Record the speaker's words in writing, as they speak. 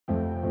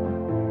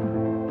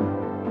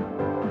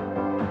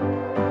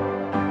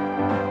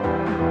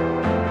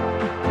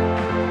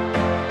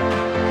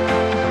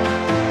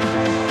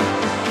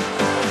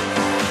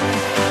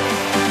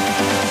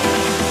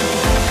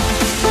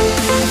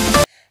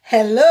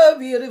Hello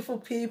beautiful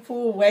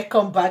people,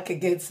 welcome back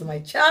again to my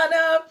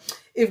channel.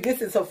 If this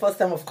is your first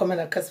time of coming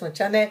across my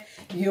channel,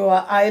 you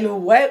are highly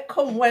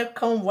welcome.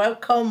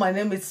 My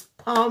name is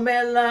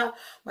Pamela.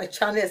 My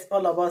channel is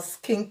all about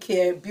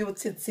skincare,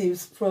 beauty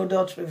tips,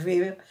 product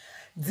review,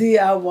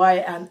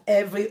 DIY, and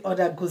every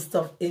other good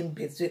stuff in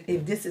between.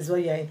 If this is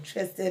what you're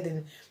interested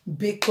in,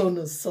 be sure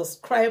to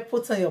subscribe,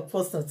 put on your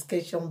post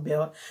notification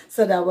bell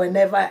so that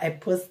whenever I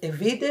post a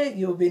video,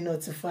 you'll be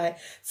notified.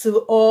 To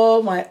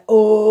all my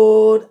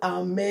old,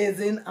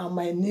 amazing, and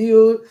my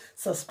new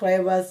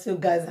subscribers, you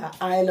guys are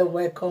highly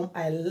welcome.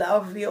 I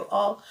love you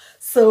all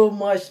so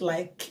much,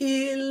 like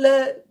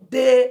killer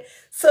day.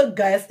 So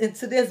guys, in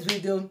today's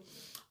video,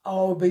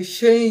 I'll be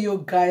showing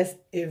you guys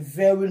a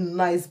very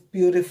nice,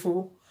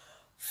 beautiful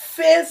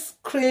face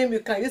cream. You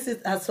can use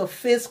it as a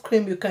face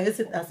cream, you can use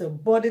it as a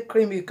body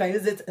cream, you can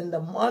use it in the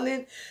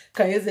morning, you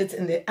can use it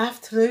in the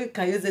afternoon, you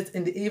can use it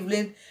in the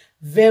evening.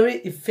 Very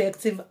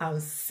effective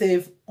and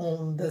safe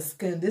on the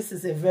skin. This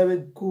is a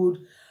very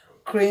good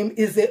cream.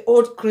 It's an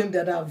old cream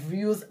that I've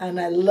used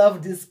and I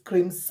love this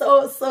cream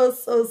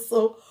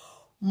so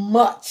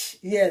much.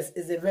 Yes,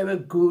 it's a very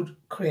good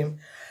cream.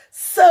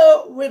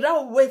 So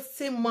without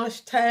wasting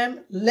much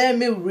time, let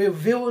me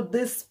review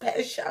this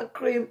special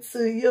cream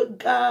to you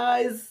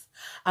guys.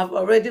 I've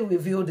already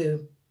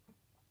reviewed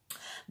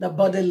the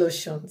body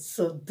lotion.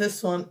 So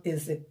this one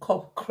is a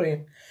cup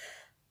cream.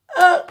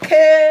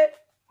 Okay,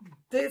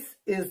 this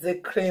is the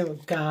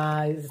cream,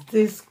 guys.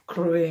 This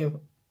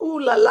cream, ooh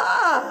la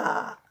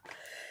la.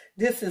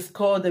 This is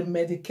called the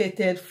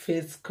medicated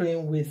face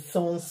cream with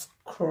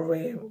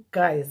sunscreen,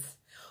 guys.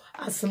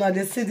 As soon as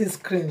they see this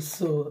cream,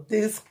 so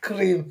this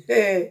cream,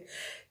 hey,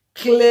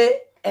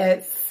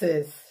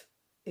 ClearEssence.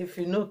 If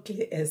you know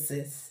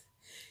ClearEssence,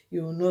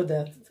 you will know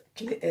that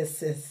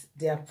ClearEssence,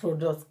 their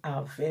products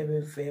are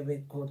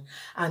very good,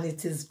 and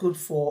it is good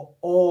for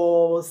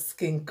all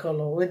skin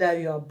color. Whether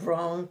you are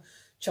brown,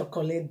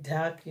 chocolate,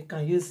 dark, you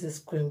can use this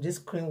cream. This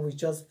cream will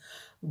just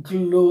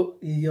glow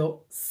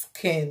your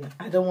skin.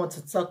 I don't want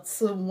to talk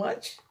too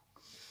much.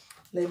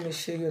 Let me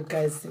show you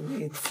guys the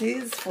way it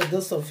is. For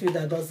those of you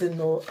that doesn't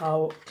know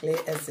how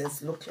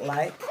ClearEssence look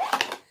like,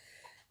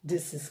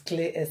 this is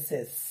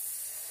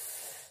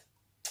ClearEssence.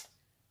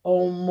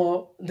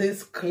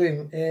 This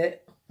cream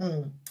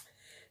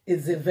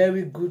is a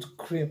very good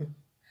cream,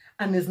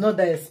 and it's not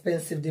that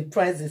expensive. The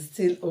price is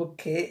still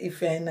okay. If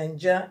you're in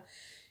Nigeria,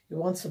 you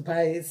want to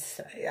buy it,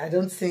 I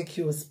don't think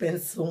you will spend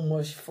so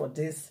much for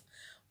this,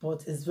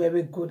 but it's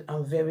very good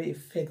and very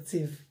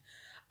effective.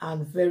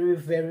 And very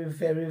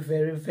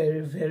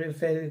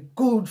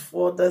good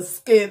for the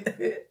skin.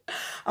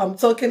 I'm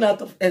talking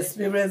out of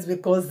experience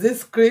because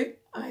this cream,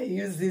 I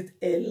use it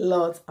a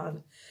lot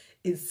and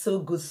it's so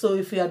good. So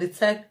if you are the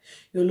type,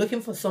 you're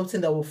looking for something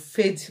that will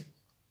fade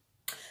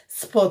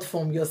spot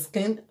from your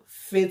skin,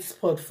 fade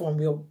spot from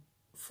your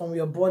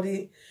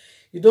body,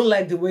 you don't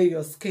like the way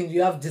your skin,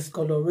 you have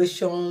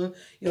discoloration,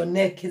 your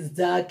neck is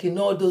dark, you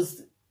know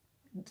those,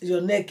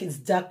 your neck is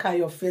darker,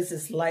 your face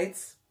is light.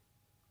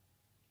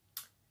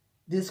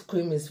 This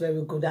cream is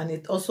very good, and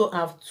it also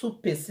have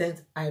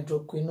 2%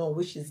 hydroquinone,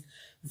 which is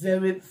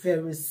very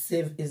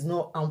safe. It's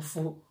not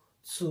harmful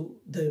to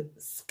the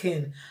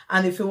skin.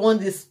 And if you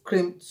want this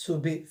cream to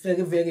be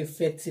very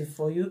effective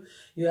for you,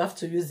 you have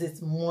to use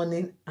it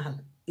morning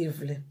and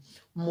evening.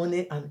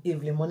 Morning and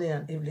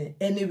evening.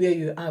 Anywhere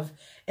you have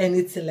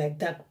anything like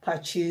dark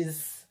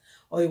patches,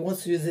 or you want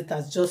to use it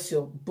as just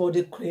your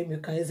body cream, you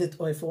can use it.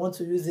 Or if you want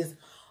to use it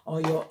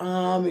on your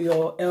arm,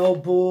 your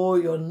elbow,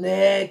 your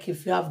neck,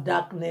 if you have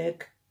dark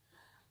neck,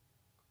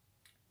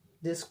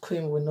 this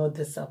cream will not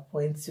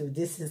disappoint you.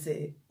 This is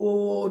an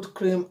old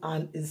cream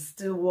and it's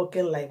still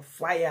working like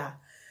fire.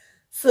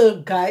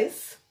 So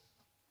guys,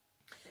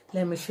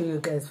 let me show you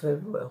guys very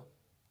well.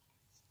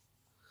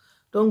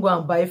 Don't go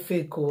and buy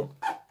fake.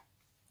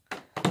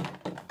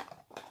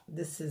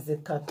 This is the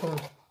carton.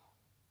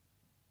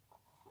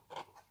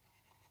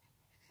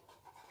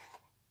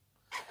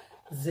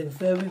 It's a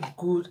very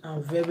good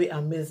and very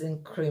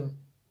amazing cream.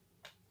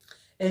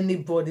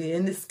 Anybody,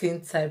 any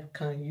skin type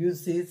can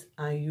use it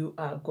and you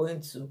are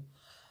going to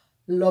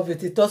love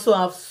it. It also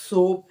has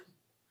soap,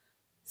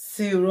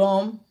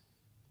 serum,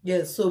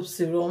 yes, soap,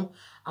 serum,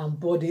 and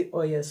body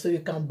oil. So you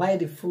can buy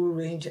the full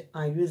range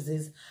and use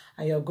this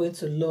and you're going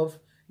to love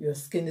your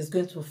skin. It's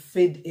going to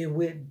fade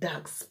away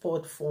dark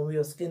spot from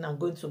your skin and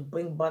going to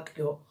bring back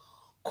your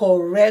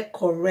correct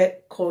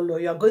color.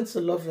 You are going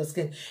to love your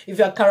skin. If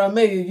you're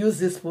caramel, you use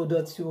this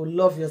product, you will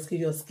love your skin.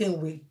 Your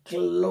skin will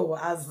glow,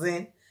 as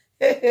in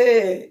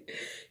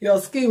your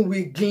skin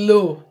will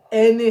glow.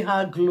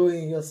 Anyhow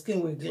glowing, your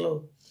skin will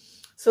glow.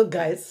 So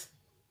guys,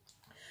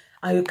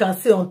 and you can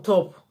see on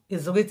top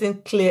it's written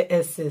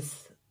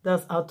ClearEssence.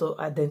 That's how to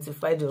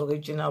identify the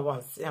original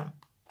ones. Yeah.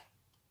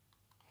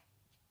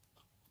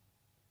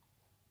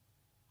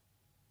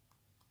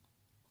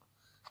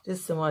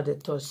 This is what they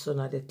touch, so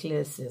now the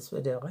ClearEssence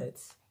where they write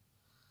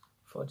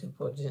for the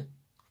body.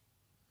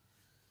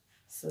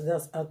 So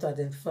that's how to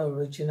identify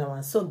original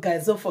one. So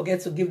guys, don't forget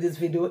to give this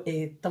video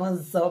a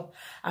thumbs up,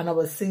 and I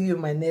will see you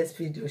in my next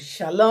video.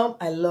 Shalom.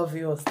 I love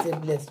you all. Stay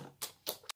blessed.